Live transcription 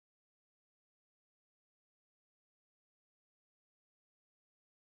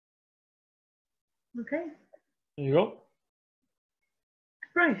Okay, There you go.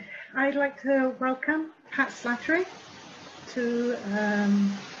 right. I'd like to welcome Pat Slattery to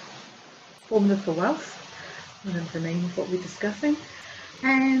Formula for Wealth, one of the name of what we're discussing.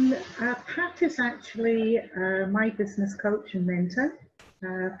 And Pat is actually my business coach and mentor.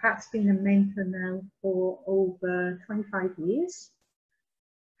 Pat's been a mentor now for over 25 years,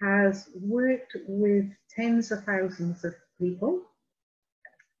 has worked with tens of thousands of people,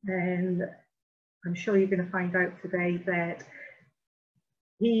 and I'm sure you're going to find out today that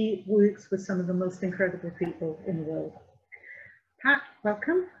he works with some of the most incredible people in the world. Pat,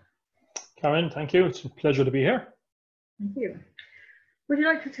 welcome. Karen, thank you. It's a pleasure to be here. Thank you. Would you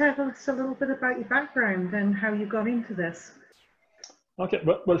like to tell us a little bit about your background and how you got into this? Okay,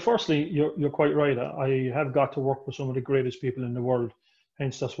 well, firstly, you're quite right. I have got to work with some of the greatest people in the world.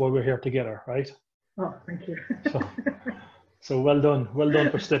 Hence, that's why we're here together, right? Oh, thank you. So well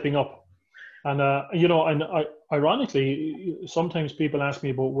done for stepping up. And ironically, sometimes people ask me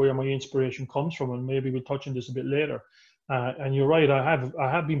about where my inspiration comes from, and maybe we'll touch on this a bit later. And you're right,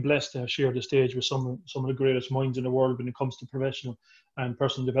 I have been blessed to share the stage with some of the greatest minds in the world when it comes to professional and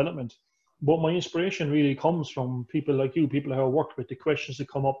personal development. But my inspiration really comes from people like you, people who I worked with, the questions that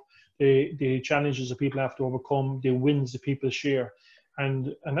come up, the challenges that people have to overcome, the wins that people share.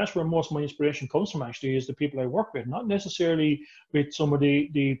 And that's where most of my inspiration comes from, actually, is the people I work with, not necessarily with some of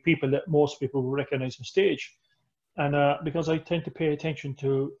the people that most people will recognize on stage. And because I tend to pay attention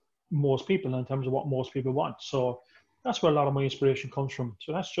to most people in terms of what most people want. So that's where a lot of my inspiration comes from.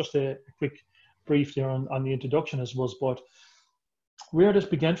 So that's just a quick brief there on the introduction, I suppose. But where this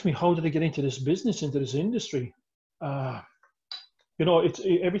began for me, how did I get into this business, into this industry? It's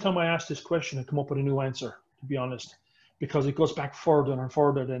every time I ask this question, I come up with a new answer, to be honest, because it goes back further and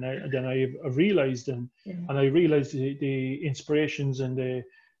further than I've realized, and I realized the inspirations and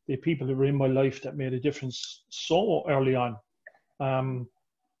the people that were in my life that made a difference so early on.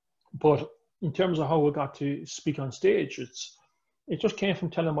 But in terms of how I got to speak on stage, it just came from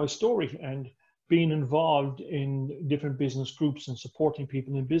telling my story and being involved in different business groups and supporting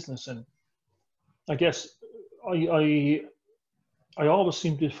people in business. And I guess I always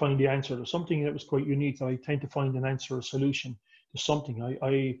seem to find the answer to something that was quite unique. I tend to find an answer, a solution to something.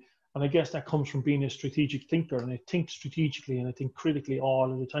 And I guess that comes from being a strategic thinker, and I think strategically and I think critically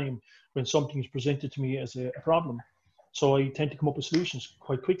all of the time when something is presented to me as a problem. So I tend to come up with solutions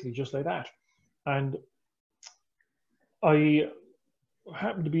quite quickly, just like that. And I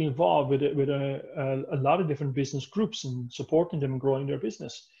happen to be involved with a lot of different business groups and supporting them and growing their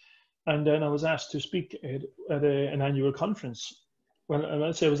business. And then I was asked to speak at an annual conference. When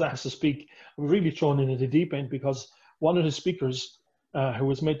I say I was asked to speak, I was really thrown in at the deep end, because one of the speakers who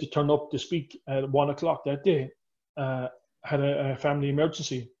was meant to turn up to speak at 1 o'clock that day had a family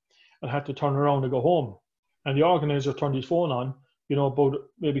emergency and had to turn around and go home. And the organizer turned his phone on, about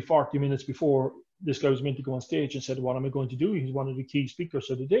maybe 40 minutes before this guy was meant to go on stage, and said, "What am I going to do?" He's one of the key speakers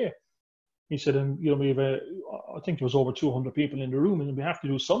of the day. He said, "And we have I think there was over 200 people in the room, and we have to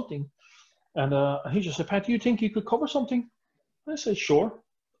do something." And he just said, "Pat, do you think you could cover something?" I said, "Sure."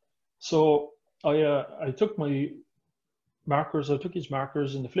 So I took my markers, I took his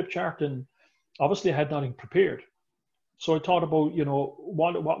markers and the flip chart, and obviously I had nothing prepared. So I thought about,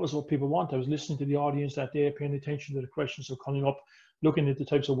 what people want. I was listening to the audience that day, paying attention to the questions that were coming up, looking at the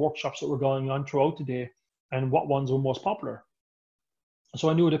types of workshops that were going on throughout the day and what ones were most popular. So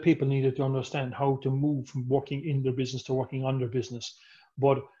I knew that people needed to understand how to move from working in their business to working on their business.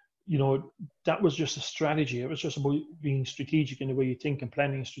 But, that was just a strategy. It was just about being strategic in the way you think and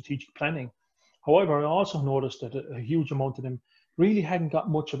planning, strategic planning. However, I also noticed that a huge amount of them really hadn't got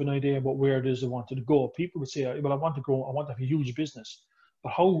much of an idea about where it is they wanted to go. People would say, "Well, I want to grow, I want to have a huge business."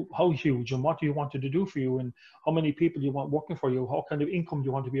 But how huge, and what do you want it to do for you, and how many people do you want working for you? How kind of income do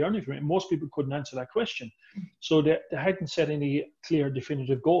you want to be earning from it? And most people couldn't answer that question. So they hadn't set any clear,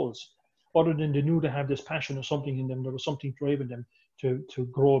 definitive goals, other than they knew they had this passion or something in them. There was something driving them to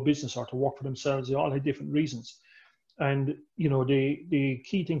grow a business or to work for themselves. They all had different reasons. And the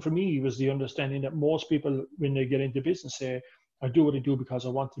key thing for me was the understanding that most people, when they get into business, say, "I do what I do because I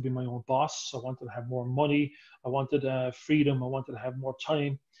want to be my own boss. I wanted to have more money. I wanted freedom. I wanted to have more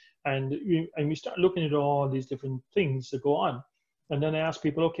time." And we start looking at all these different things that go on. And then I ask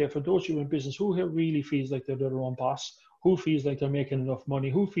people, okay, for those who are in business, who here really feels like they're their own boss? Who feels like they're making enough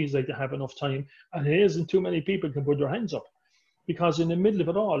money? Who feels like they have enough time? And it isn't too many people can put their hands up, because in the middle of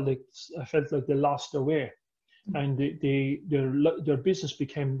it all, I felt like they lost their way. And their business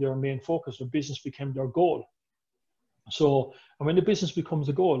became their main focus. Their business became their goal. So, and when the business becomes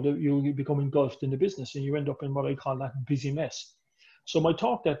a goal, you become engulfed in the business, and you end up in what I call that busy mess. So my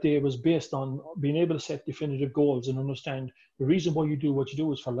talk that day was based on being able to set definitive goals and understand the reason why you do what you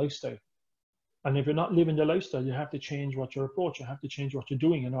do is for lifestyle. And if you're not living the lifestyle, you have to change what your approach, you have to change what you're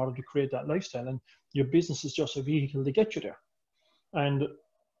doing in order to create that lifestyle. And your business is just a vehicle to get you there. And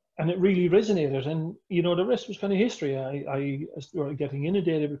it really resonated. And, you know, the rest was kind of history. I started getting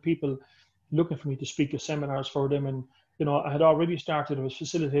inundated with people looking for me to speak at seminars for them. And, you know, I had already started, I was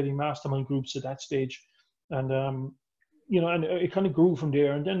facilitating mastermind groups at that stage. And, you know, and it kind of grew from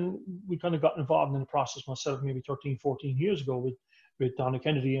there. And then we kind of got involved in the process myself, maybe 13, 14 years ago with Donna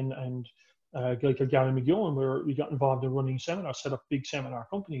Kennedy and a guy called Gary McGeown, where we got involved in running seminars, set up a big seminar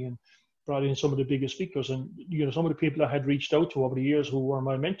company and brought in some of the biggest speakers. And, you know, some of the people I had reached out to over the years who were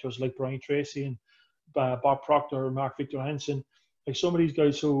my mentors, like Brian Tracy and Bob Proctor, Mark Victor Hansen, like some of these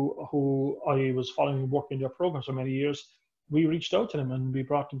guys who I was following and working their programs for many years, we reached out to them and we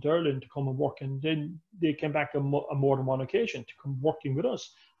brought them to Ireland to come and work. And then they came back on more than one occasion to come working with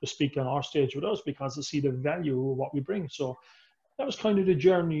us, to speak on our stage with us, because they see the value of what we bring. So that was kind of the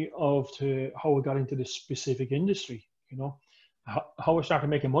journey to how I got into this specific industry. You know, how I started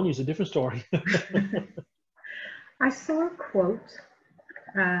making money is a different story. I saw a quote,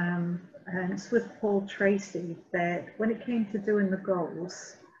 and it's with Paul Tracy, that when it came to doing the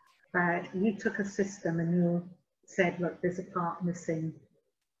goals, that you took a system and you said, look, there's a part missing,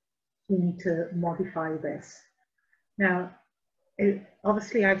 you need to modify this. Now,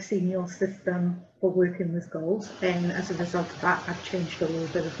 obviously I've seen your system for working with goals, and as a result of that, I've changed a little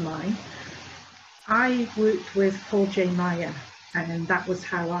bit of mine. I worked with Paul J. Meyer, and that was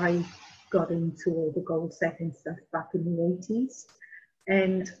how I got into all the goal setting stuff back in the 80s.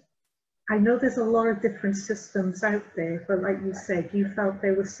 And I know there's a lot of different systems out there, but like you said, you felt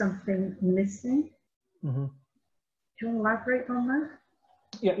there was something missing. Mm-hmm. Do you want to elaborate on that?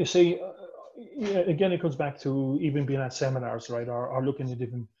 Yeah, you see, again, it comes back to even being at seminars, right, or looking at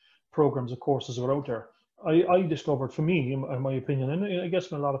different programs or courses that are out there. I discovered, for me, in my opinion, and I guess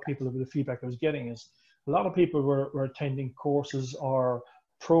from a lot of people, the feedback I was getting is a lot of people were attending courses or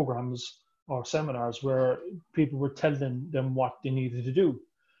programs or seminars where people were telling them what they needed to do,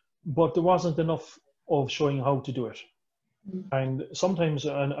 but there wasn't enough of showing how to do it. And sometimes,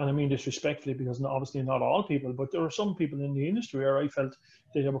 and I mean this respectfully, because obviously not all people, but there are some people in the industry where I felt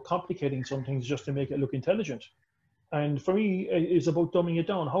they were complicating some things just to make it look intelligent. And for me, it's about dumbing it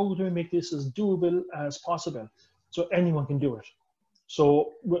down. How do we make this as doable as possible so anyone can do it?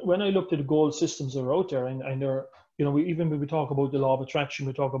 So when I looked at the goal systems that are out there, and they're, you know, even when we talk about the law of attraction,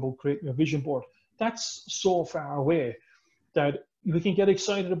 we talk about creating a vision board, that's so far away that we can get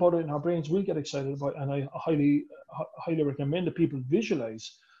excited about it, and our brains will get excited about it. And I highly recommend that people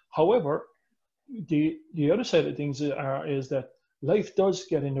visualize. However, the other side of things is that life does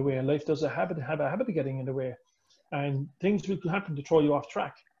get in the way, and life does have a habit of getting in the way, and things will happen to throw you off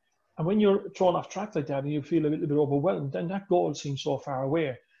track. And when you're thrown off track like that and you feel a little bit overwhelmed, then that goal seems so far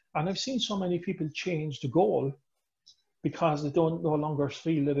away. And I've seen so many people change the goal because they don't no longer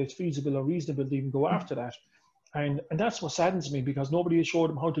feel that it's feasible or reasonable to even go after that. And that's what saddens me, because nobody has showed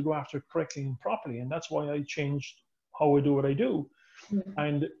them how to go after it correctly and properly. And that's why I changed how I do what I do. Mm-hmm.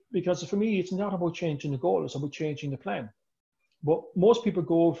 And because for me, it's not about changing the goal, it's about changing the plan. But most people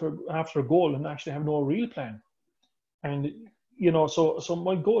go after a goal and actually have no real plan. And, you know, so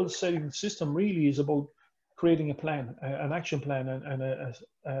my goal setting system really is about creating a plan, an action plan, and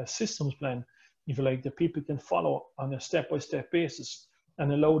a systems plan, if you like, that people can follow on a step-by-step basis,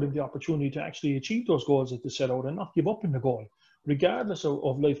 and allow them the opportunity to actually achieve those goals that they set out and not give up in the goal, regardless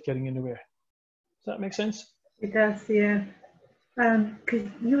of life getting in the way. Does that make sense? It does, yeah. Because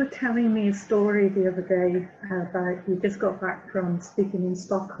you were telling me a story the other day about you just got back from speaking in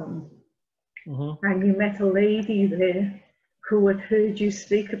Stockholm, mm-hmm. and you met a lady there who had heard you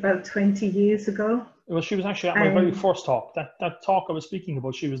speak about 20 years ago. Well, she was actually at my very first talk. That talk I was speaking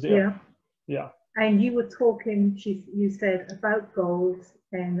about, she was there. Yeah. Yeah. And you were talking, you said, about goals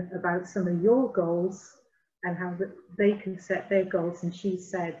and about some of your goals and how they can set their goals. And she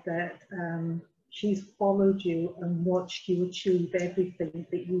said that she's followed you and watched you achieve everything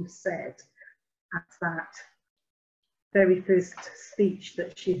that you said at that very first speech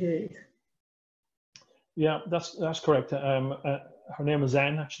that she heard. Yeah, that's correct. Her name is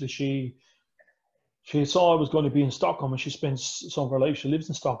Anne. Actually, she saw I was going to be in Stockholm, and she spends some of her life. She lives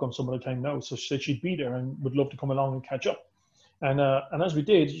in Stockholm some of the time now, so she said she'd be there and would love to come along and catch up. And as we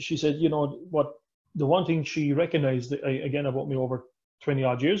did, she said, you know what? The one thing she recognized again about me over 20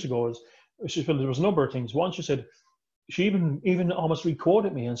 odd years ago is she felt there was a number of things. One, she said she even almost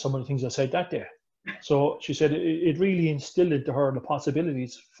recorded me on some of the things I said that day. So she said it really instilled into her the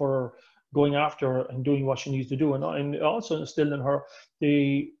possibilities for going after and doing what she needs to do. And it also instilled in her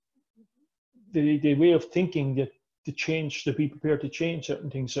the way of thinking, that to change, to be prepared to change certain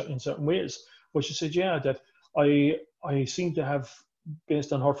things in certain ways. But she said, yeah, that I seem to have,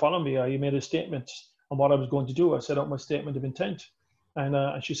 based on her following me, I made a statement on what I was going to do. I set out my statement of intent.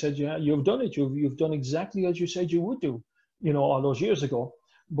 And she said, yeah, you've done it. You've done exactly as you said you would do, all those years ago.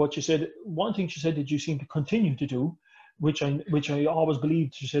 But she said, one thing she said that you seem to continue to do, which I always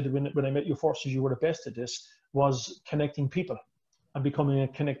believed, she said, when I met you first, you were the best at this, was connecting people and becoming a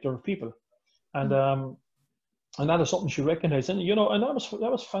connector of people. And that is something she recognized. And, and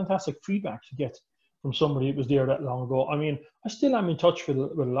that was fantastic feedback to get from somebody who was there that long ago. I mean, I still am in touch with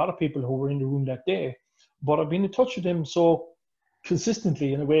a lot of people who were in the room that day, but I've been in touch with them so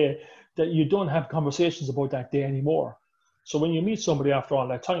consistently in a way that you don't have conversations about that day anymore. So when you meet somebody after all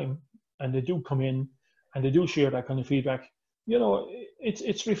that time and they do come in and they do share that kind of feedback,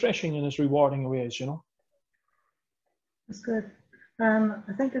 it's refreshing and it's rewarding in ways, That's good.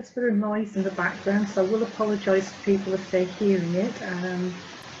 I think there's a bit of noise in the background, so I will apologise to people if they're hearing it.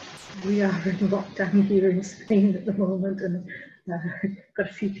 We are in lockdown here in Spain at the moment, and got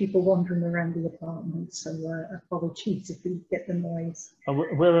a few people wandering around the apartment, so apologies if you get the noise. And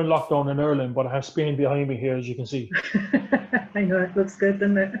we're in lockdown in Ireland, but I have Spain behind me here, as you can see. I know, it looks good,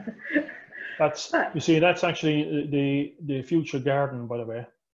 doesn't it? That's actually the future garden, by the way.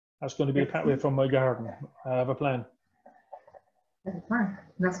 That's going to be a pathway from my garden. I have a plan.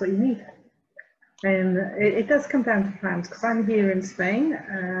 That's what you need. And it does come down to plans, because I'm here in Spain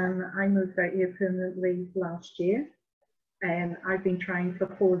and I moved out here permanently last year, and I've been trying for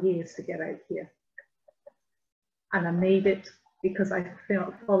 4 years to get out here, and I made it because I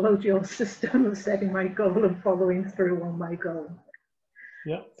followed your system of setting my goal and following through on my goal.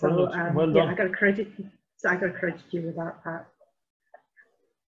 Yeah, so well done. Yeah, I got to credit you with that, Pat.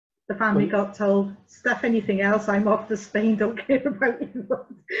 The family got told, stuff anything else, I'm off to Spain, don't care about you.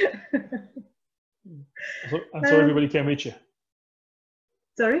 So everybody came with you?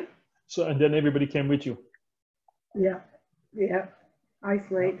 Sorry? And then everybody came with you? Yeah,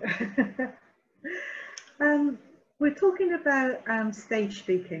 isolate. We're talking about stage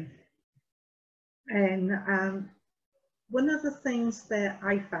speaking. And one of the things that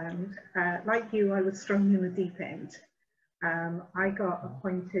I found, like you, I was thrown in the deep end. I got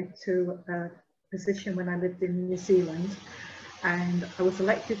appointed to a position when I lived in New Zealand, and I was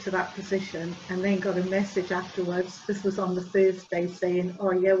elected to that position, and then got a message afterwards. This was on the Thursday, saying,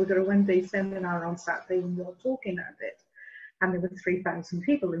 oh yeah, we've got a one-day seminar on Saturday and you're talking at it. And there were 3,000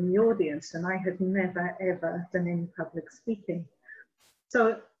 people in the audience, and I had never ever done any public speaking.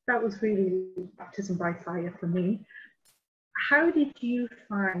 So that was really baptism by fire for me. How did you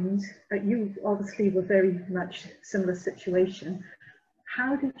find, you obviously were very much similar situation,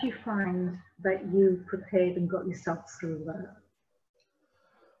 how did you find that you prepared and got yourself through that?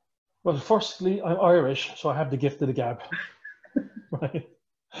 Well, firstly, I'm Irish, so I have the gift of the gab. Right?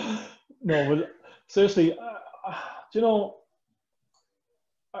 No, but seriously,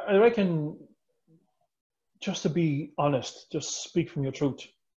 I reckon, just to be honest, just speak from your truth.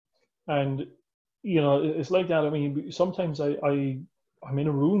 And it's like that. I mean, sometimes I'm in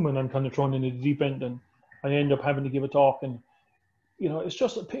a room and I'm kind of thrown in the deep end, and I end up having to give a talk, and it's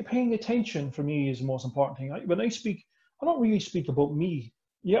just paying attention for me is the most important thing. When I speak, I don't really speak about me.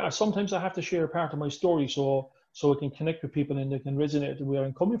 Yeah, sometimes I have to share a part of my story so it can connect with people and they can resonate with where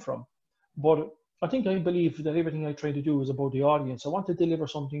I'm coming from. But I believe that everything I try to do is about the audience. I want to deliver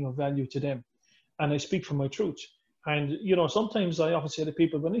something of value to them, and I speak from my truth. And sometimes I often say to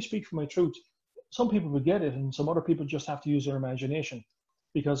people, when I speak from my truth, some people will get it, and some other people just have to use their imagination,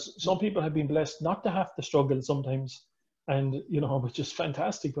 because some people have been blessed not to have to struggle sometimes, and which is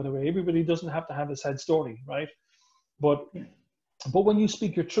fantastic, by the way. Everybody doesn't have to have a sad story, right? But when you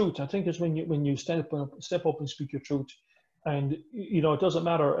speak your truth, I think it's when you step up and speak your truth, and it doesn't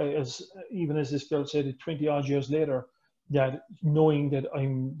matter, even as this girl said, 20 odd years later, that knowing that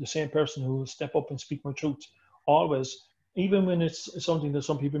I'm the same person who will step up and speak my truth always, even when it's something that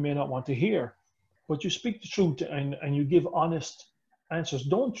some people may not want to hear. But you speak the truth and you give honest answers.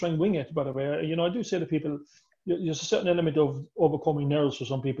 Don't try and wing it, by the way. I do say to people, there's a certain element of overcoming nerves for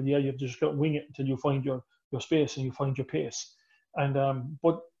some people. Yeah, you have to just go wing it until you find your space and you find your pace. And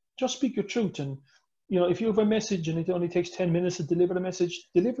but just speak your truth. And if you have a message and it only takes 10 minutes to deliver the message,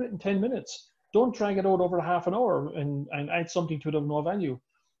 deliver it in 10 minutes. Don't drag it out over half an hour and add something to it of no value.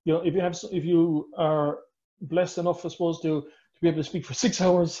 If you are blessed enough, I suppose, to be able to speak for 6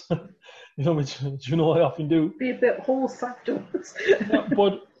 hours, which I often do. Be a bit hoarse afterwards. Yeah,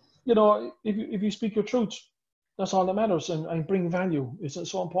 but if you speak your truth, That's all that matters, and bring value. It's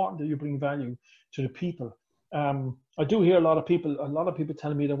so important that you bring value to the people. I do hear a lot of people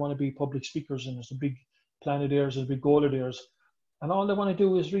telling me they want to be public speakers, and it's a big plan of theirs, it's a big goal of theirs, and all they want to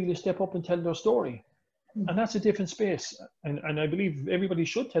do is really step up and tell their story. And that's a different space. And I believe everybody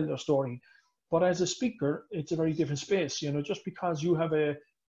should tell their story. But as a speaker, it's a very different space. You know, just because you have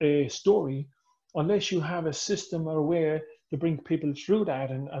a story, unless you have a system or a way to bring people through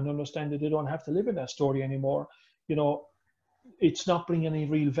that and understand that they don't have to live in that story anymore, you know, it's not bringing any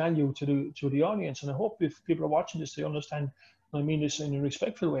real value to the audience. And I hope if people are watching this, they understand, I mean this in a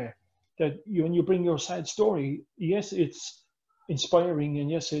respectful way, that when you bring your sad story, yes, it's inspiring, and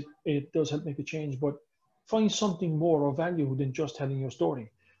yes, it does help make a change, but find something more of value than just telling your story.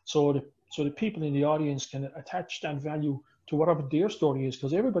 So the people in the audience can attach that value to whatever their story is,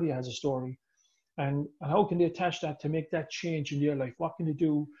 because everybody has a story. And how can they attach that to make that change in their life? What can they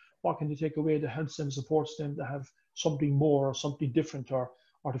do? What can they take away that helps them, supports them to have something more or something different, or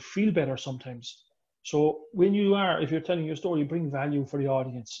to feel better sometimes? So when if you're telling your story, bring value for the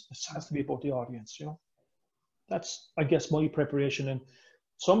audience. It has to be about the audience, you know. That's, I guess, my preparation. And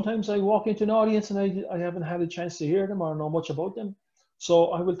sometimes I walk into an audience and I haven't had a chance to hear them or know much about them. So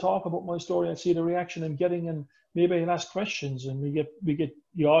I will talk about my story and see the reaction I'm getting, and maybe I'll ask questions, and we get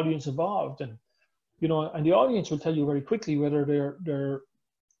the audience involved. And, you know, and the audience will tell you very quickly whether they're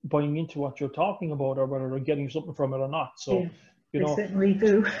buying into what you're talking about or whether they're getting something from it or not. So, Yeah, you know, they certainly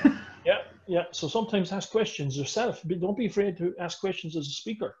do. yeah. So sometimes ask questions yourself. Don't be afraid to ask questions as a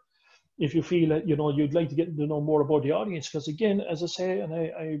speaker if you feel that, you know, you'd like to get to know more about the audience. Because again, as I say, and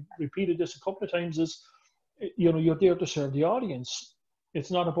I repeated this a couple of times, is, you know, you're there to serve the audience.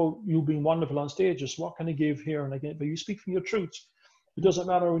 It's not about you being wonderful on stage. It's what can I give here and again. But you speak from your truth. It doesn't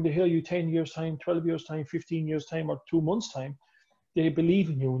matter when they hear you 10 years time, 12 years time, 15 years time, or 2 months time. They believe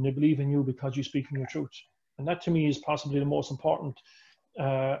in you, and they believe in you because you speak from your truth. And that to me is possibly the most important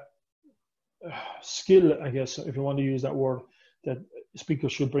skill, I guess, if you want to use that word, that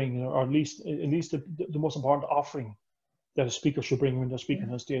speakers should bring, you know, or at least the most important offering that a speaker should bring when they're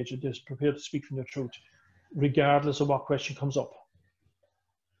speaking on stage. It is prepared to speak from their truth, regardless of what question comes up.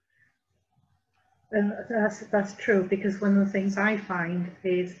 And that's true, because one of the things I find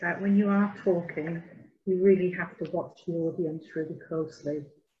is that when you are talking, you really have to watch the audience really closely,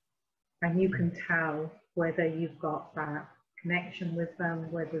 and you can tell whether you've got that connection with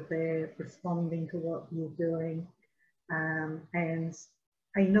them, whether they're responding to what you're doing. And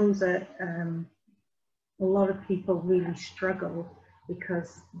I know that a lot of people really struggle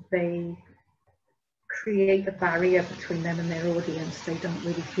because they create a barrier between them and their audience. They don't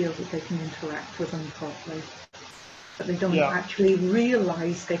really feel that they can interact with them properly, but they don't actually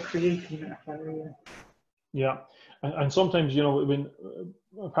realize they're creating that barrier. Yeah, and sometimes, you know, when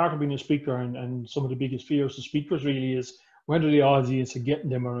part of being a speaker and some of the biggest fears of speakers really is whether the audience are getting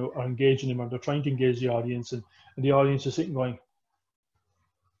them or engaging them, or they're trying to engage the audience, and the audience is sitting going,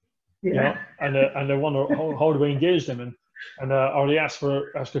 you know, and they wonder how do I engage them, and or they ask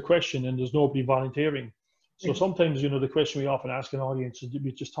a question and there's nobody volunteering. So sometimes, you know, the question we often ask an audience is,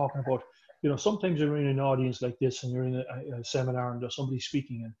 we're just talking about, you know, sometimes you're in an audience like this and you're in a seminar and there's somebody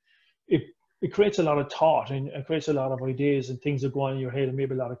speaking, and it creates a lot of thought, and it creates a lot of ideas and things that go on in your head, and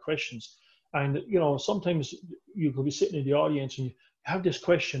maybe a lot of questions. And, you know, sometimes you could be sitting in the audience and you have this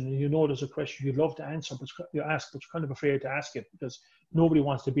question, and you know there's a question you'd love to answer, but you ask, but you're kind of afraid to ask it because nobody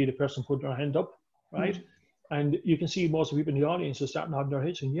wants to be the person putting their hand up, right? And you can see most of the people in the audience are starting nodding their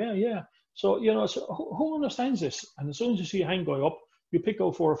heads saying, yeah. So, you know, so who understands this? And as soon as you see a hand go up, you pick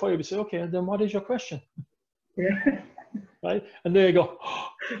out 4 or 5, you say, okay, then what is your question? Yeah. Right? And there you go.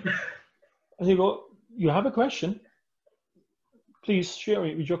 And you go, you have a question, please share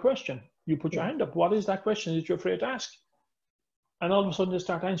it with your question. You put your hand up. What is that question that you're afraid to ask? And all of a sudden they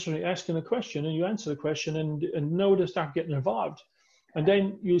start asking a question, and you answer the question, and now they start getting involved. And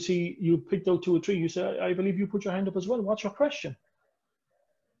then you see, you picked out 2 or 3, you say, I believe you put your hand up as well. What's your question?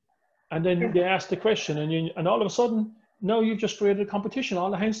 And then they ask the question, and all of a sudden, now you've just created a competition.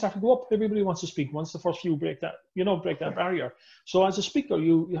 All the hands start to go up. Everybody wants to speak. Once the first few break that barrier. So as a speaker,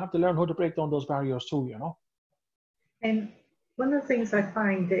 you have to learn how to break down those barriers too, you know. And one of the things I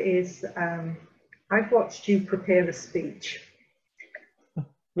find is I've watched you prepare a speech.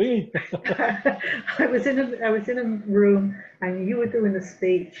 Really? I was in a room and you were doing a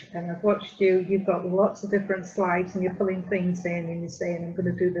speech, and I've watched you. You've got lots of different slides and you're pulling things in, and you're saying, I'm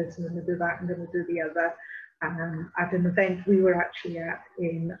going to do this, I'm going to do that, I'm going to do the other. At an event we were actually at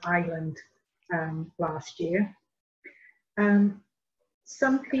in Ireland last year.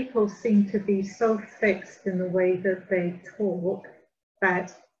 Some people seem to be so fixed in the way that they talk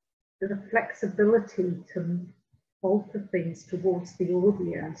that the flexibility to alter things towards the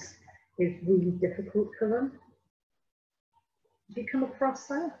audience is really difficult for them. Did you come across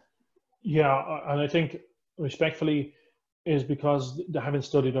that? Yeah, and I think respectfully is because they haven't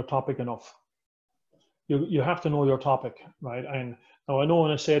studied their topic enough. You have to know your topic, right? And now I know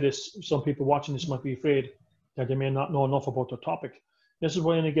when I say this, some people watching this might be afraid that they may not know enough about their topic. This is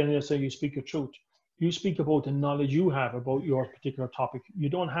when again they say you speak your truth. You speak about the knowledge you have about your particular topic. You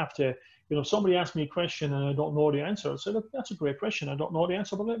don't have to, if somebody asks me a question and I don't know the answer, I'll say, look, that's a great question. I don't know the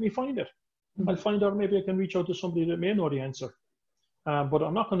answer, but let me find it. I'll find out, maybe I can reach out to somebody that may know the answer. But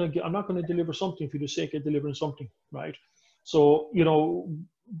I'm not going to deliver something for the sake of delivering something, right? So,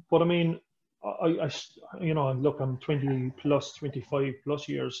 but I mean, look, I'm 20 plus, 25 plus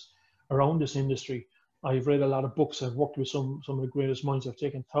years around this industry. I've read a lot of books. I've worked with some of the greatest minds. I've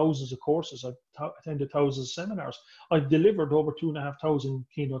taken thousands of courses. I've attended thousands of seminars. I've delivered over 2,500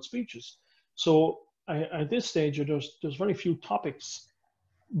 keynote speeches. So at this stage, there's very few topics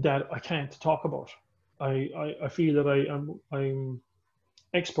that I can't talk about. I feel that I'm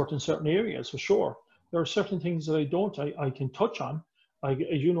expert in certain areas for sure. There are certain things that I can touch on. As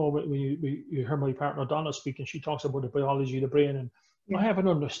you know, when you hear my partner Donna speak, and she talks about the biology of the brain, and yeah. I have an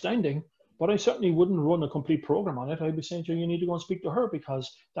understanding, but I certainly wouldn't run a complete program on it. I'd be saying to you need to go and speak to her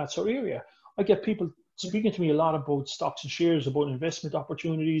because that's her area. I get people speaking to me a lot about stocks and shares, about investment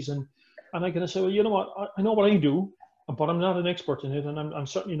opportunities, and I'm going to say, well, you know what, I know what I do, but I'm not an expert in it, and I'm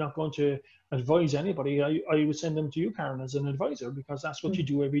certainly not going to advise anybody. I would send them to you, Karen, as an advisor, because that's what you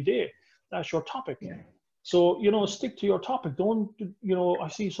do every day. That's your topic. Yeah. So, stick to your topic. Don't, I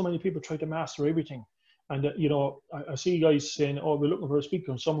see so many people try to master everything. And, I see guys saying, oh, we're looking for a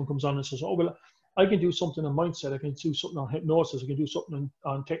speaker, and someone comes on and says, oh, well, I can do something on mindset. I can do something on hypnosis. I can do something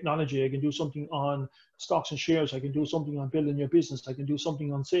on technology. I can do something on stocks and shares. I can do something on building your business. I can do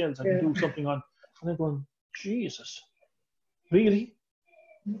something on sales. I can do something on, and I'm going, Jesus, really?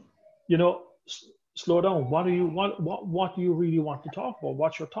 Slow down. What do you really want to talk about?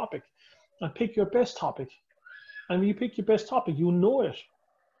 What's your topic? And pick your best topic. And when you pick your best topic, you know it.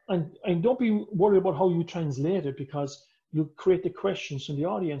 And don't be worried about how you translate it, because you create the questions in the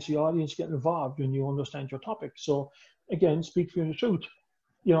audience get involved when you understand your topic. So again, speak for your truth.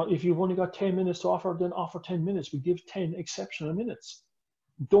 If you've only got 10 minutes to offer, then offer 10 minutes. We give 10 exceptional minutes.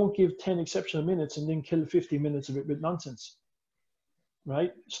 Don't give 10 exceptional minutes and then kill 50 minutes of it with nonsense.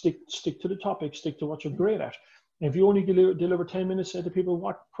 Right? Stick to the topic, stick to what you're great at. And if you only deliver 10 minutes, say to people,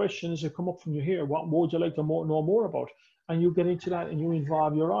 what questions have come up from you here? What would you like to know more about? And you get into that and you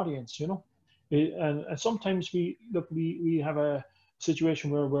involve your audience, And sometimes we have a situation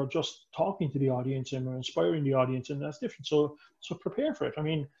where we're just talking to the audience and we're inspiring the audience, and that's different. So prepare for it. I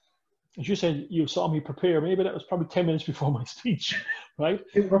mean, as you said, you saw me prepare. Maybe that was probably 10 minutes before my speech, right?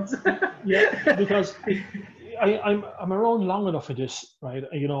 It was. Yeah, because I'm around long enough for this, right?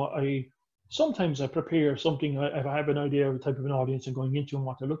 Sometimes I prepare something if I have an idea of the type of an audience I'm going into and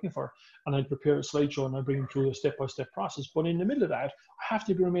what they're looking for, and I prepare a slideshow and I bring them through a step-by-step process. But in the middle of that, I have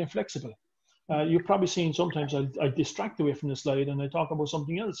to remain flexible. You've probably seen sometimes I distract away from the slide and I talk about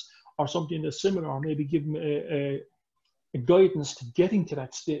something else or something that's similar, or maybe give them a guidance to getting to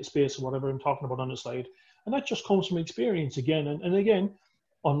that space or whatever I'm talking about on the slide. And that just comes from experience again and again,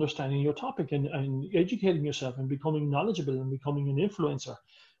 understanding your topic and educating yourself and becoming knowledgeable and becoming an influencer.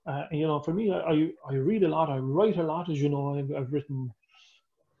 For me, I read a lot, I write a lot. As you know, I've written,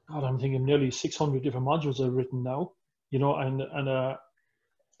 God, I'm thinking nearly 600 different modules I've written now,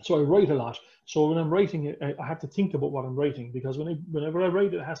 so I write a lot. So when I'm writing, I have to think about what I'm writing, because whenever I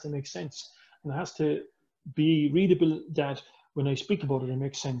write, it has to make sense, and it has to be readable, that when I speak about it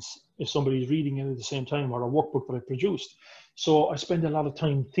makes sense if somebody's reading it at the same time, or a workbook that I produced. So I spend a lot of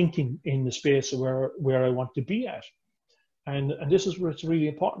time thinking in the space where I want to be at. And this is where it's really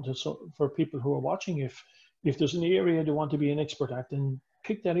important for people who are watching. If there's an area they want to be an expert at, then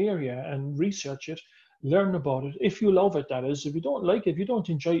pick that area and research it, learn about it. If you love it, that is. If you don't like it, if you don't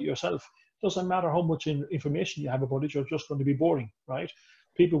enjoy it yourself, it doesn't matter how much information you have about it, you're just going to be boring, right?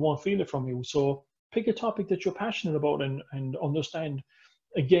 People won't feel it from you. So pick a topic that you're passionate about and understand.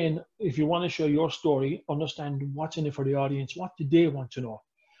 Again, if you want to share your story, understand what's in it for the audience. What do they want to know?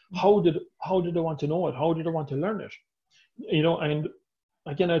 How did they want to know it? How did they want to learn it? And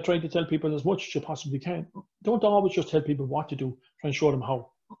again, I try to tell people as much as you possibly can. Don't always just tell people what to do. Try and show them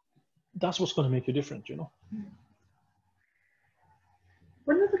how. That's what's going to make you different,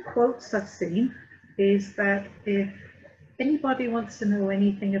 One of the quotes I've seen is that if anybody wants to know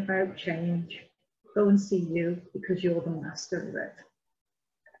anything about change, go and see you, because you're the master of it.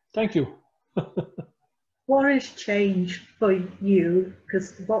 Thank you. What is change for you?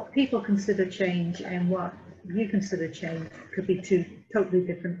 Because what people consider change and what you consider change could be two totally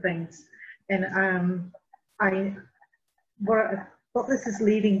different things. And what this is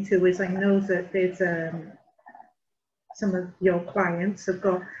leading to is, I know that there's some of your clients have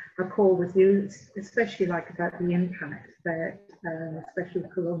got a call with you, especially like about the impact that, especially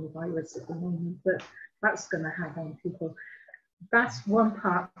coronavirus at the moment, that's going to have on people. That's one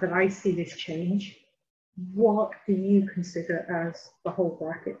part that I see this change. What do you consider as the whole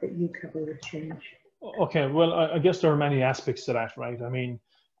bracket that you cover with change? Okay, well, I guess there are many aspects to that, right? I mean,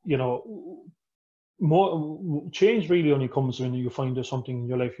 you know, more change really only comes when you find there's something in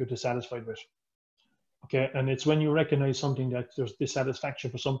your life you're dissatisfied with. Okay, and it's when you recognize something that there's dissatisfaction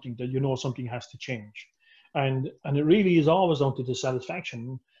for something that you know something has to change, and it really is always down to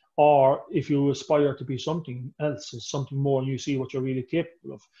dissatisfaction. Or if you aspire to be something else, is something more, and you see what you're really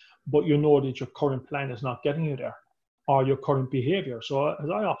capable of, but you know that your current plan is not getting you there, or your current behavior. So as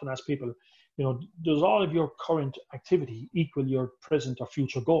I often ask people, you know, does all of your current activity equal your present or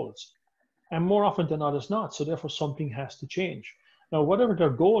future goals? And more often than not, it's not. So therefore, something has to change. Now, whatever their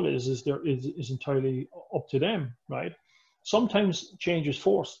goal is entirely up to them, right? Sometimes change is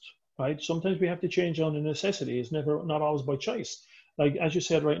forced, right? Sometimes we have to change on a necessity. It's not always by choice. Like, as you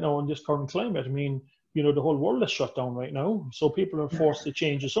said, right now in this current climate, I mean, you know, the whole world is shut down right now. So people are forced to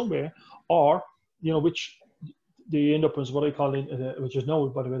change in some way, or, you know, which they end up as what I call it, which is now,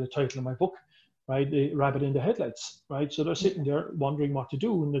 by the way, the title of my book, right? The rabbit in the headlights, right? So they're sitting there wondering what to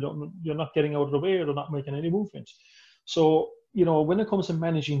do, and they're not getting out of the way, or they're not making any movements. So, you know, when it comes to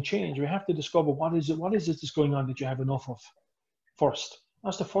managing change, we have to discover what is it that's going on that you have enough of first.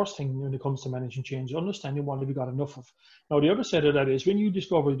 That's the first thing when it comes to managing change, understanding what have you got enough of. Now, the other side of that is when you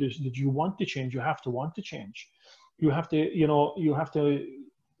discover this, that you want to change, you have to want to change. You have to, you know,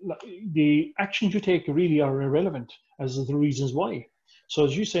 the actions you take really are irrelevant as the reasons why. So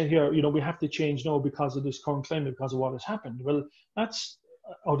as you say here, you know, we have to change now because of this current climate, because of what has happened. Well, that's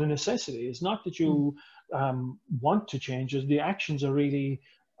out of necessity. It's not that you want to change. The actions are really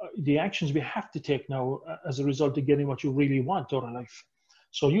the actions we have to take now as a result of getting what you really want out of life.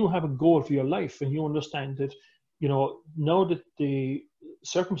 So you have a goal for your life, and you understand that, you know, now that the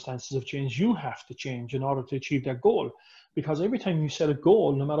circumstances have changed, you have to change in order to achieve that goal. Because every time you set a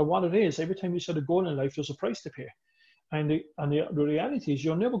goal, no matter what it is, every time you set a goal in life, there's a price to pay. And the reality is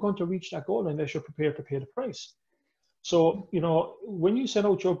you're never going to reach that goal unless you're prepared to pay the price. So, you know, when you set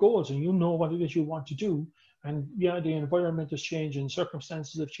out your goals and you know what it is you want to do, and yeah, the environment has changed and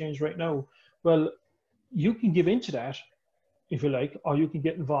circumstances have changed right now, well, you can give in to that, if you like, or you can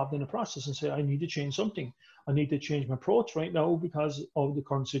get involved in the process and say, I need to change something. I need to change my approach right now because of the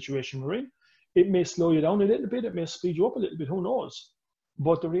current situation we're in. It may slow you down a little bit. It may speed you up a little bit. Who knows?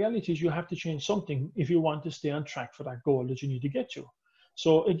 But the reality is you have to change something if you want to stay on track for that goal that you need to get to.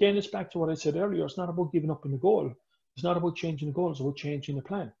 So again, it's back to what I said earlier. It's not about giving up on the goal. It's not about changing the goal. It's about changing the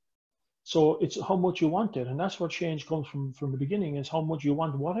plan. So it's how much you want it. And that's where change comes from the beginning, is how much you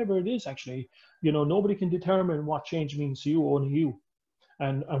want, whatever it is actually. You know, nobody can determine what change means to you, only you.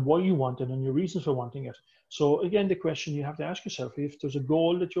 And why you want it and your reasons for wanting it. So again, the question you have to ask yourself, if there's a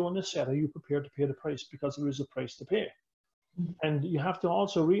goal that you want to set, are you prepared to pay the price? Because there is a price to pay. And you have to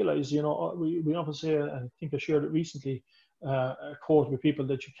also realize, you know, we often say, I think I shared it recently, a quote with people,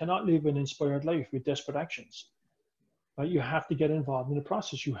 that you cannot live an inspired life with desperate actions. Right? You have to get involved in the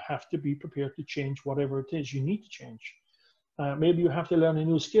process. You have to be prepared to change whatever it is you need to change. Maybe you have to learn a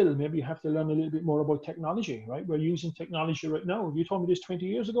new skill. Maybe you have to learn a little bit more about technology, right? We're using technology right now. If you told me this 20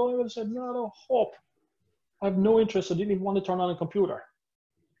 years ago, I would have said, no hope. I have no interest. I didn't even want to turn on a computer,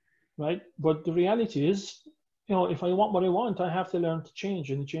 right? But the reality is, you know, if I want what I want, I have to learn to change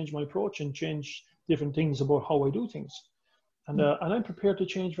and change my approach and change different things about how I do things. And I'm prepared to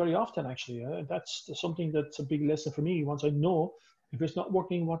change very often, actually. That's something that's a big lesson for me. Once I know if it's not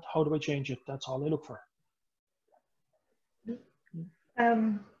working, how do I change it? That's all I look for.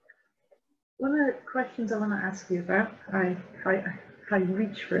 One of the questions I want to ask you about, if I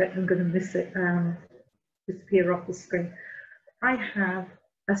reach for it, I'm going to miss it, disappear off the screen. I have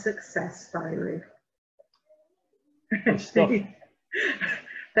a success diary.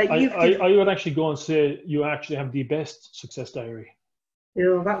 I would actually go and say you actually have the best success diary.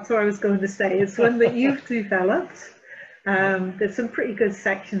 Yeah, that's what I was going to say. It's one that you've developed. There's some pretty good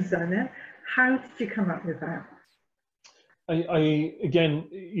sections on it. How did you come up with that? Again,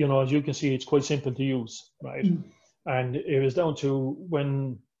 you know, as you can see, it's quite simple to use, right? And it was down to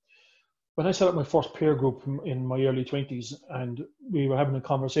when I set up my first peer group in my early 20s, and we were having a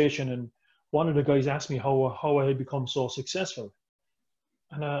conversation, and one of the guys asked me how I had become so successful.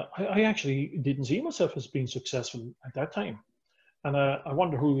 And I actually didn't see myself as being successful at that time. And I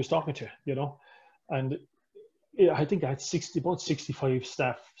wonder who he was talking to, you know. And yeah, I think I had about 65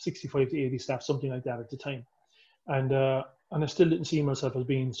 staff, 65 to 80 staff, something like that at the time. And I still didn't see myself as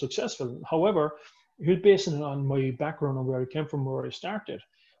being successful. However, he was basing it on my background and where I came from, where I started.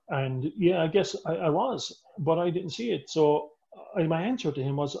 And yeah, I guess I was, but I didn't see it. So my answer to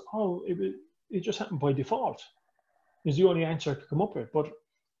him was, oh, it just happened by default. Is the only answer I could come up with. But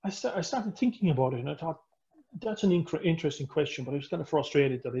I started thinking about it, and I thought, that's an interesting question, but I was kind of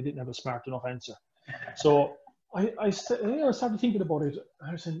frustrated that I didn't have a smart enough answer. So I started thinking about it.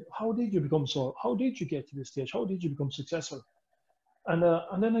 I said, how did you get to this stage? How did you become successful? And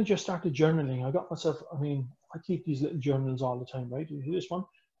then I just started journaling. I got myself, I mean, I keep these little journals all the time, right? You hear this one?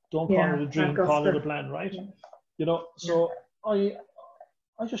 Don't call it a dream, call it a plan, right? Yeah. You know, so I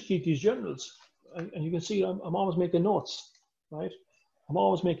just keep these journals. And you can see I'm always making notes, right? I'm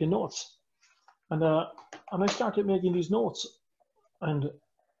always making notes. And I started making these notes, and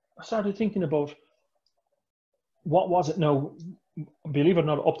I started thinking about what was it now. Believe it or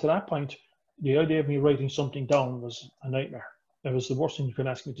not, up to that point, the idea of me writing something down was a nightmare. It was the worst thing you could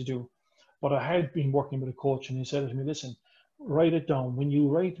ask me to do. But I had been working with a coach, and he said to me, listen, write it down. When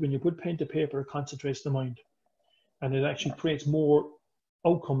you put pen to paper, it concentrates the mind, and it actually creates more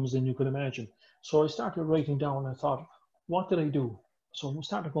outcomes than you could imagine. So I started writing down, and I thought, what did I do? So I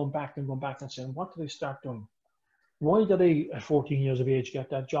started going back and saying, what did I start doing? Why did I, at 14 years of age, get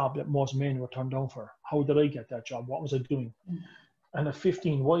that job that most men were turned down for? How did I get that job? What was I doing? And at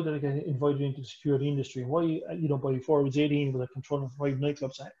 15, why did I get invited into the security industry? Why, before I was 18, was I controlling 5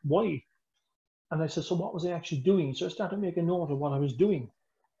 nightclubs? Why? And I said, so what was I actually doing? So I started making note of what I was doing.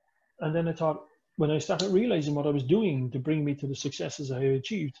 And then I thought, when I started realizing what I was doing to bring me to the successes I had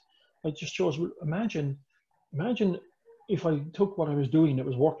achieved, I just chose, imagine if I took what I was doing that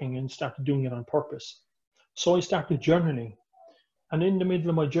was working and started doing it on purpose. So I started journaling. And in the middle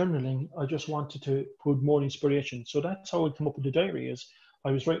of my journaling, I just wanted to put more inspiration. So that's how I come up with the diary. Is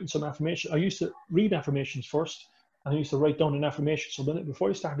I was writing some affirmation. I used to read affirmations first, and I used to write down an affirmation. So then before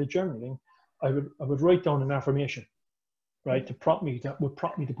I started journaling, I would write down an affirmation, right, that would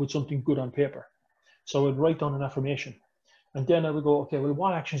prompt me to put something good on paper. So I would write down an affirmation. And then I would go, okay, well,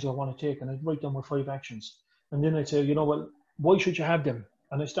 what actions do I want to take? And I'd write down my 5 actions. And then I'd say, why should you have them?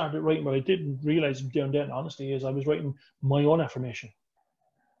 And I started writing, what I didn't realize down then, honestly, is I was writing my own affirmation.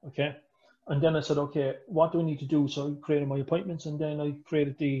 Okay. And then I said, okay, what do I need to do? So I created my appointments, and then I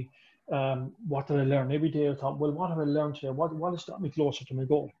created the, what did I learn? Every day I thought, well, what have I learned today? What has got me closer to my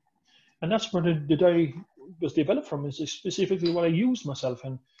goal? And that's where the diary was developed from, is specifically what I used myself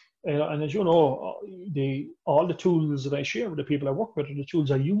in. And as you know, all the tools that I share with the people I work with are the tools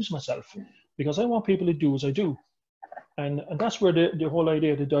I use myself, because I want people to do as I do. And that's where the whole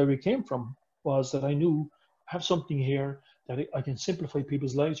idea of the diary came from, was that I knew I have something here that I can simplify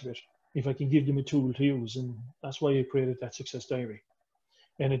people's lives with if I can give them a tool to use. And that's why I created that success diary.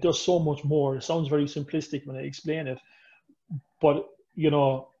 And it does so much more. It sounds very simplistic when I explain it, but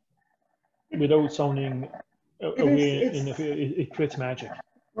without sounding it creates magic.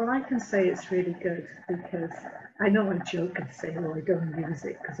 Well, I can say it's really good, because I know I joke and say, oh, I don't use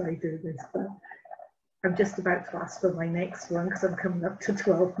it because I do this, but I'm just about to ask for my next one, because I'm coming up to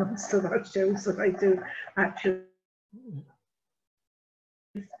 12 months, so that shows that I do actually.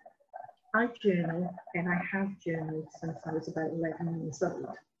 I journal, and I have journaled since I was about 11 years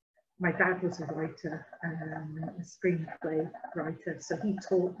old. My dad was a writer, a screenplay writer, so he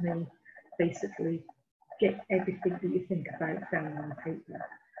taught me basically get everything that you think about down on paper.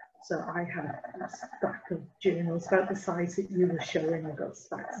 So I have a stack of journals about the size that you were showing. I've got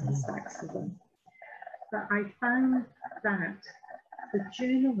stacks and stacks of them. But I found that the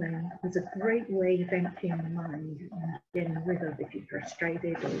journaling was a great way of emptying the mind and getting rid of, if you're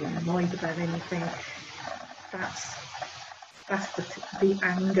frustrated or annoyed about anything, that's the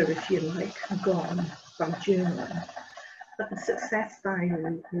anger, if you like, gone by journaling. But the success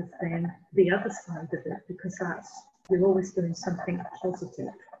diary is then the other side of it, because you're always doing something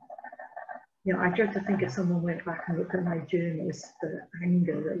positive. I dread to think if someone went back and looked at my journals, the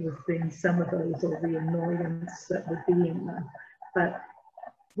anger that was in some of those, or the annoyance that would be in them. But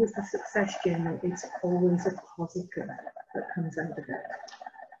with the success journal, it's always a positive that comes out of it.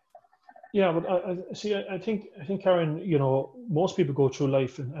 Yeah, but I think, Karen, most people go through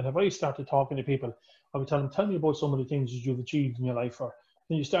life, and if I started talking to people, I would tell me about some of the things that you've achieved in your life, or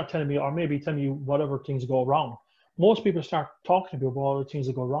then you start telling me, or maybe telling me whatever things go wrong. Most people start talking to you about all the things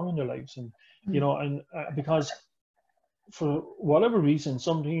that go wrong in their lives, and because for whatever reason,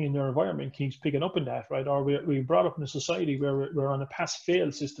 something in their environment keeps picking up in that, right? Or we're brought up in a society where we're on a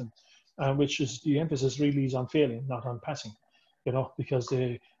pass-fail system, which is the emphasis really is on failing, not on passing, because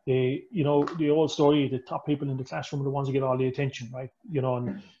You know, the old story, the top people in the classroom are the ones who get all the attention, right? You know,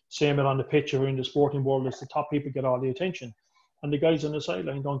 and same it on the pitch or in the sporting world, it's the top people get all the attention. And the guys on the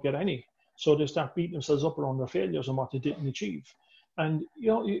sideline don't get any. So they start beating themselves up around their failures and what they didn't achieve. And, you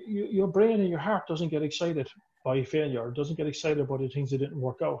know, your brain and your heart doesn't get excited by failure. It doesn't get excited about the things that didn't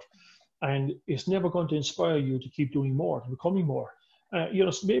work out. And it's never going to inspire you to keep doing more, to becoming more. You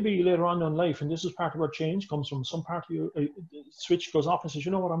know, maybe later on in life, and this is part of where change comes from, some part of you, switch goes off and says,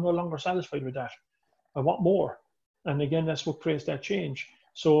 you know what, I'm no longer satisfied with that. I want more. And again, that's what creates that change.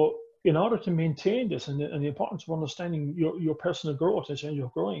 So in order to maintain this and the importance of understanding your personal growth as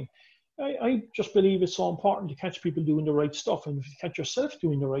you're growing, I just believe it's so important to catch people doing the right stuff, and catch yourself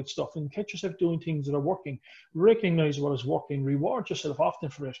doing the right stuff, and catch yourself doing things that are working. Recognize what is working, reward yourself often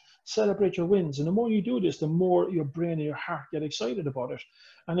for it, celebrate your wins. And the more you do this, the more your brain and your heart get excited about it.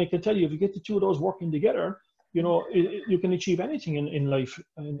 And I can tell you, if you get the two of those working together, you know, you can achieve anything in life.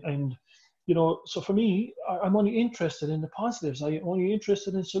 And you know, so for me, I'm only interested in the positives. I'm only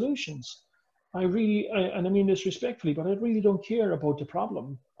interested in solutions. I really, and I mean this respectfully, but I really don't care about the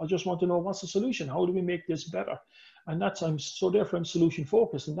problem. I just want to know what's the solution. How do we make this better? And therefore I'm solution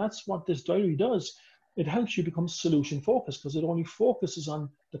focused. And that's what this diary does. It helps you become solution focused because it only focuses on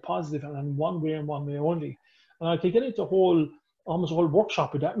the positive and in one way and one way only. And I could get into almost a whole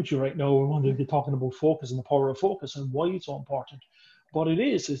workshop with that with you right now. We want to be talking about focus and the power of focus and why it's so important. But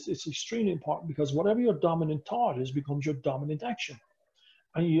it's extremely important because whatever your dominant thought is becomes your dominant action.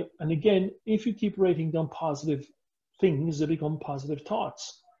 And again, if you keep writing down positive things, they become positive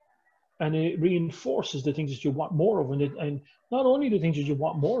thoughts. And it reinforces the things that you want more of. And not only the things that you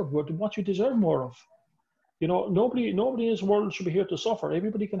want more of, but what you deserve more of. You know, nobody in this world should be here to suffer.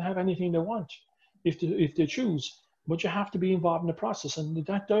 Everybody can have anything they want if they choose. But you have to be involved in the process. And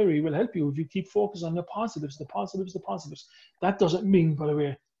that diary will help you if you keep focused on the positives, the positives, the positives. That doesn't mean, by the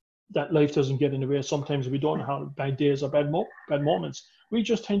way, that life doesn't get in the way. Sometimes we don't have bad days or bad moments. We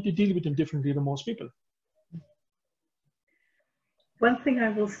just tend to deal with them differently than most people. One thing I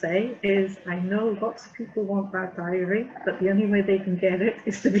will say is I know lots of people want that diary, but the only way they can get it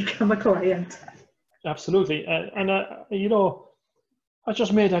is to become a client. Absolutely. You know, I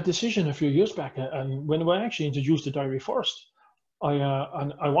just made that decision a few years back. And when I actually introduced the diary first,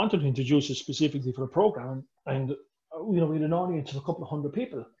 I wanted to introduce it specifically for the program. And, you know, we had an audience of a couple of hundred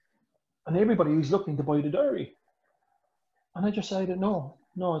people. And everybody was looking to buy the diary. And I just decided, no,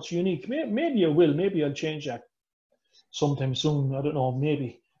 it's unique. Maybe I will. Maybe I'll change that sometime soon. I don't know,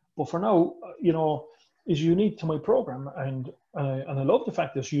 maybe. But for now, you know, it's unique to my program. And I love the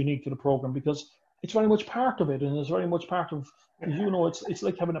fact that it's unique to the program because it's very much part of it. And it's very much part of, you know, it's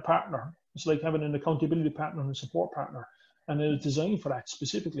like having a partner. It's like having an accountability partner and a support partner. And it's designed for that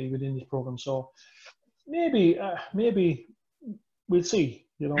specifically within this program. So maybe we'll see.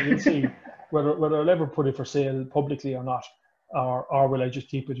 You know, we'll see whether I'll ever put it for sale publicly or not, or will I just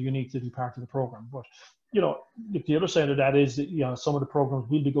keep it unique to be part of the program. But, you know, the other side of that is that, you know, some of the programs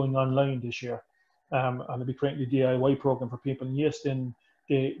will be going online this year. And I'll be creating a DIY program for people. And yes, then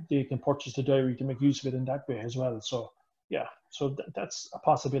they can purchase the diary to make use of it in that way as well. So, yeah, so that's a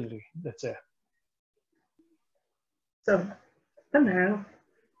possibility, let's say. So, for now,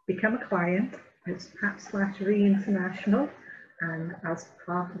 become a client. It's perhaps Slattery International. And as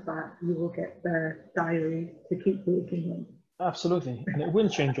part of that, you will get the diary to keep working on. Absolutely. And it will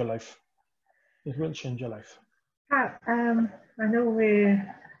change your life. It will change your life. Pat, I know we're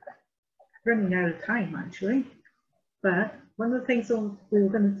running out of time, actually. But one of the things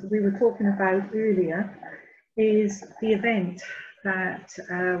we were talking about earlier is the event that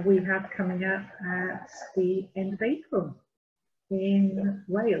we have coming up at the end of April in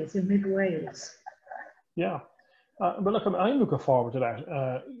Wales, in mid-Wales. Yeah. But look, I'm looking forward to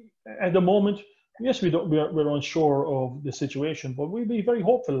that. At the moment, yes, we're unsure of the situation, but we'll be very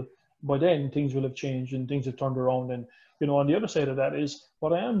hopeful by then things will have changed and things have turned around. And, you know, on the other side of that is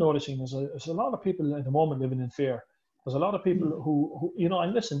what I am noticing is a lot of people at the moment living in fear. There's a lot of people who you know,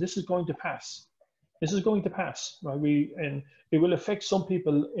 and listen, this is going to pass. This is going to pass, right? And it will affect some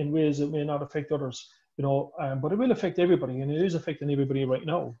people in ways that may not affect others, you know, but it will affect everybody, and it is affecting everybody right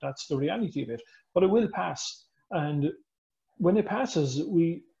now. That's the reality of it, but it will pass. And when it passes,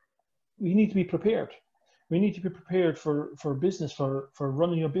 we need to be prepared. We need to be prepared for business, for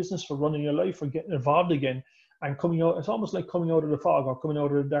running your business, for running your life, for getting involved again and coming out. It's almost like coming out of the fog or coming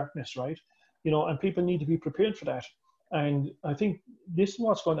out of the darkness, right? You know, and people need to be prepared for that. And I think this is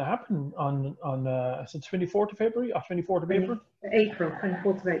what's going to happen on is it 24th of February or 24th of April? April,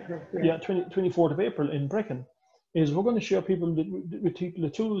 24th of April. Yeah, 24th of April in Brecon. Is we're going to share with people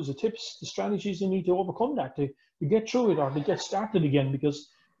the tools, the tips, the strategies they need to overcome that, to get through it or to get started again. Because,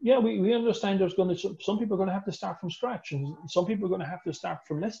 yeah, we understand there's going to, some people are going to have to start from scratch, and some people are going to have to start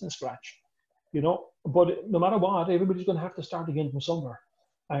from less than scratch, you know. But no matter what, everybody's going to have to start again from somewhere.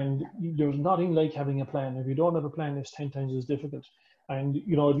 And there's nothing like having a plan. If you don't have a plan, it's 10 times as difficult. And,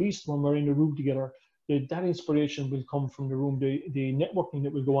 you know, at least when we're in the room together, that inspiration will come from the room. The networking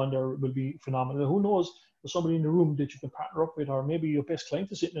that will go on there will be phenomenal. Who knows, there's somebody in the room that you can partner up with, or maybe your best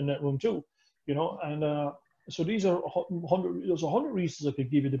client is sitting in that room too, you know. And so these are 100, there's 100 reasons I could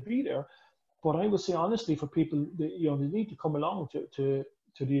give you to be there. But I would say honestly, for people, you know, they need to come along to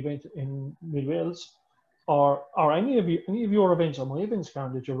the event in Mid Wales, or any of your events, or my events,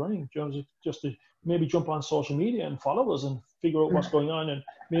 Karen, that you're running. Just to maybe jump on social media and follow us and figure out what's going on. And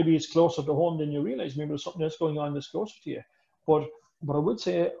maybe it's closer to home than you realize. Maybe there's something else going on that's closer to you. But I would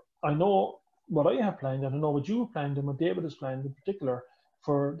say, I know what I have planned, and I know what you have planned, and what David has planned in particular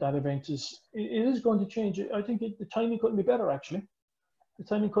for that event it is going to change. I think the timing couldn't be better, actually. The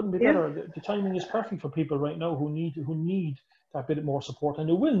timing couldn't be better. The timing is perfect for people right now who need that bit more support, and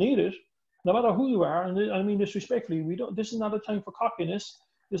they will need it, no matter who you are. And I mean this respectfully. This is not a time for cockiness.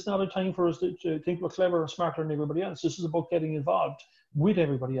 This is not a time for us to think we're clever or smarter than everybody else. This is about getting involved with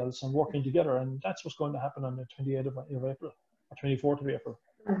everybody else and working together, and that's what's going to happen on the 28th of April, or 24th of April.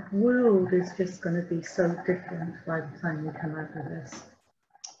 The world is just going to be so different by the time we come out of this.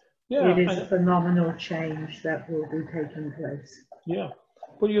 Yeah, it is a phenomenal change that will be taking place. Yeah,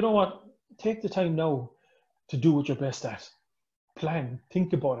 but you know what? Take the time now to do what you're best at. Plan,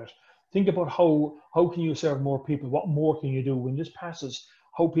 think about it. Think about how can you serve more people? What more can you do when this passes?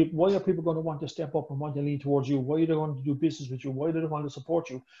 Why are people going to want to step up and want to lean towards you? Why are they going to do business with you? Why do they want to support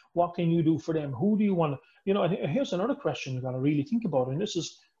you? What can you do for them? Who do you want to, you know, here's another question you got to really think about. And this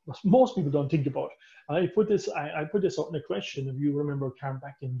is what most people don't think about. And I put this out in a question, if you remember, Karen,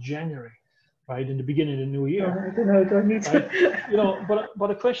 back in January, right, in the beginning of the new year. I don't know, do I need to? Right? You know,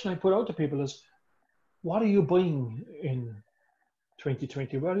 but a question I put out to people is, what are you buying in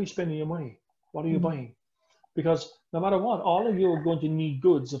 2020? Where are you spending your money? What are you buying? Because no matter what, all of you are going to need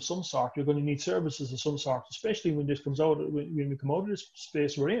goods of some sort. You're going to need services of some sort, especially when this comes out, when we come out of this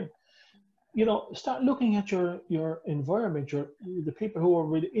space we're in. You know, start looking at your environment, the people who are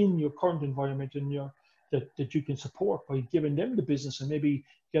within your current environment, and that you can support by giving them the business and maybe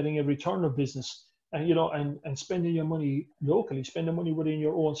getting a return of business, and you know, and spending your money locally, spending money within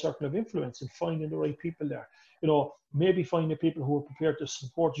your own circle of influence, and finding the right people there. You know, maybe finding people who are prepared to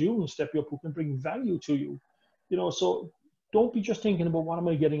support you and step you up, who can bring value to you. You know, so don't be just thinking about what am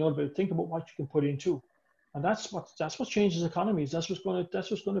I getting out of it. Think about what you can put into, and that's what changes economies. That's what's going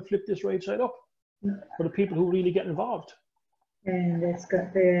to flip this right side up for the people who really get involved. And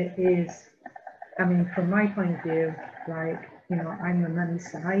there is, I mean, from my point of view, like, you know, I'm the money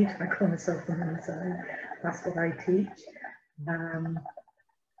side. I call myself the money side. That's what I teach.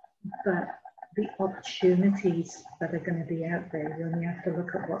 But the opportunities that are going to be out there, you only have to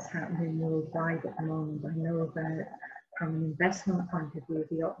look at what's happening worldwide at the moment. I know that from an investment point of view,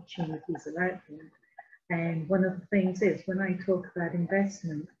 the opportunities are out there. And one of the things is, when I talk about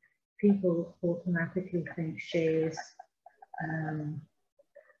investment, people automatically think shares,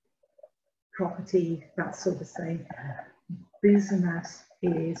 property, that sort of thing. Business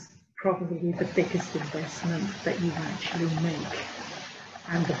is probably the biggest investment that you actually make.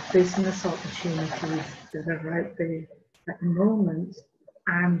 And the business opportunities that are out there at the moment,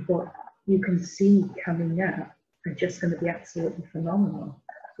 and what you can see coming up, are just going to be absolutely phenomenal.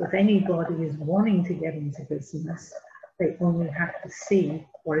 So if anybody is wanting to get into business, they only have to see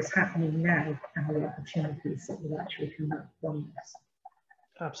what is happening now and the opportunities that will actually come up from this.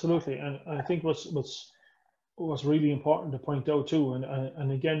 Absolutely, and I think what's really important to point out too,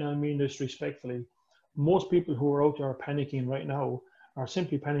 and again, I mean this respectfully, most people who are out there panicking right now are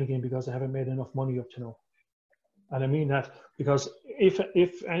simply panicking because they haven't made enough money up to now. And I mean that because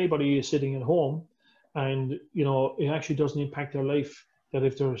if anybody is sitting at home and, you know, it actually doesn't impact their life, that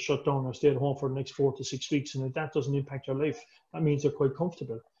if they're shut down or stay at home for the next 4 to 6 weeks, and if that doesn't impact their life, that means they're quite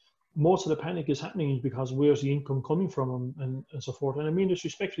comfortable. Most of the panic is happening because where's the income coming from and so forth. And I mean this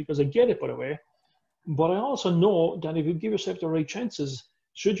respectfully because I get it, by the way. But I also know that if you give yourself the right chances,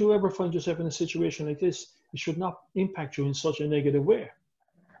 should you ever find yourself in a situation like this, it should not impact you in such a negative way.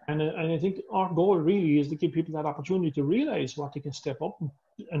 And I think our goal really is to give people that opportunity to realize what they can step up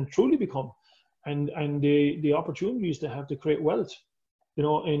and truly become, and the opportunities they have to create wealth, you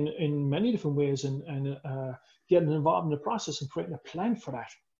know, in many different ways, and getting involved in the process and creating a plan for that.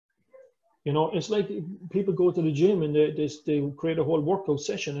 You know, it's like people go to the gym and they create a whole workout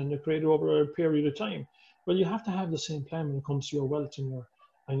session and they create it over a period of time. Well, you have to have the same plan when it comes to your wealth and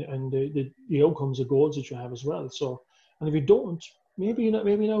the outcomes, the goals that you have as well. So, and if you don't, maybe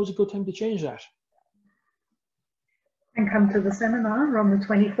now is a good time to change that. And come to the seminar on the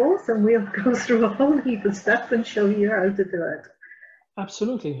 24th, and we'll go through a whole heap of stuff and show you how to do it.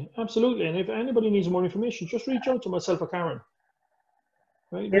 Absolutely, absolutely. And if anybody needs more information, just reach out to myself or Karen.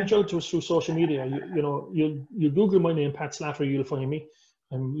 Right? Yeah. Reach out to us through social media. You Google my name, Pat Slattery, you'll find me.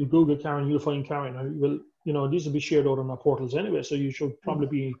 And you Google Karen, you'll find Karen. These will be shared out on our portals anyway, so you should probably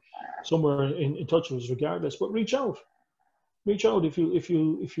be somewhere in touch with us regardless. But reach out. Reach out if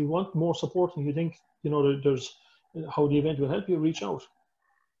you want more support and you think there's how the event will help you. Reach out.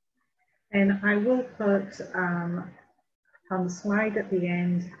 And I will put on the slide at the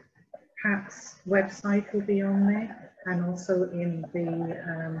end, Pat's website will be on there, and also in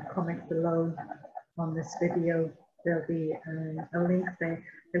the comment below on this video, there'll be a link there.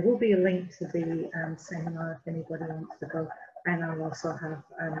 There will be a link to the seminar if anybody wants to go, and I'll also have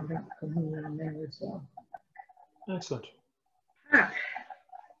a link from me on there as well. Excellent. Pat,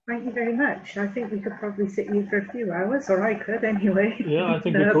 thank you very much. I think we could probably sit here for a few hours, or I could anyway. Yeah, I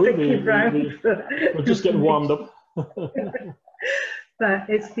think we could. We're just getting warmed up. But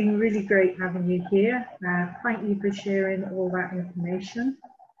it's been really great having you here. Thank you for sharing all that information.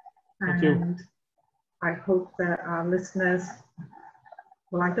 Thank you. I hope that our listeners,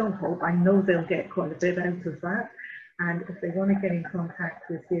 well, I don't hope, I know they'll get quite a bit out of that. And if they want to get in contact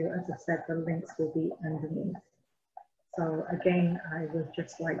with you, as I said, the links will be underneath. So again, I would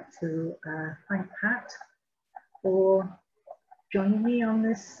just like to thank Pat for joining me on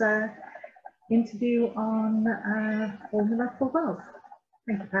this interview on Formula for Wealth.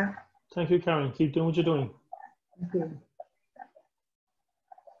 Thank you, Pat. Thank you, Karen. Keep doing what you're doing. Thank you.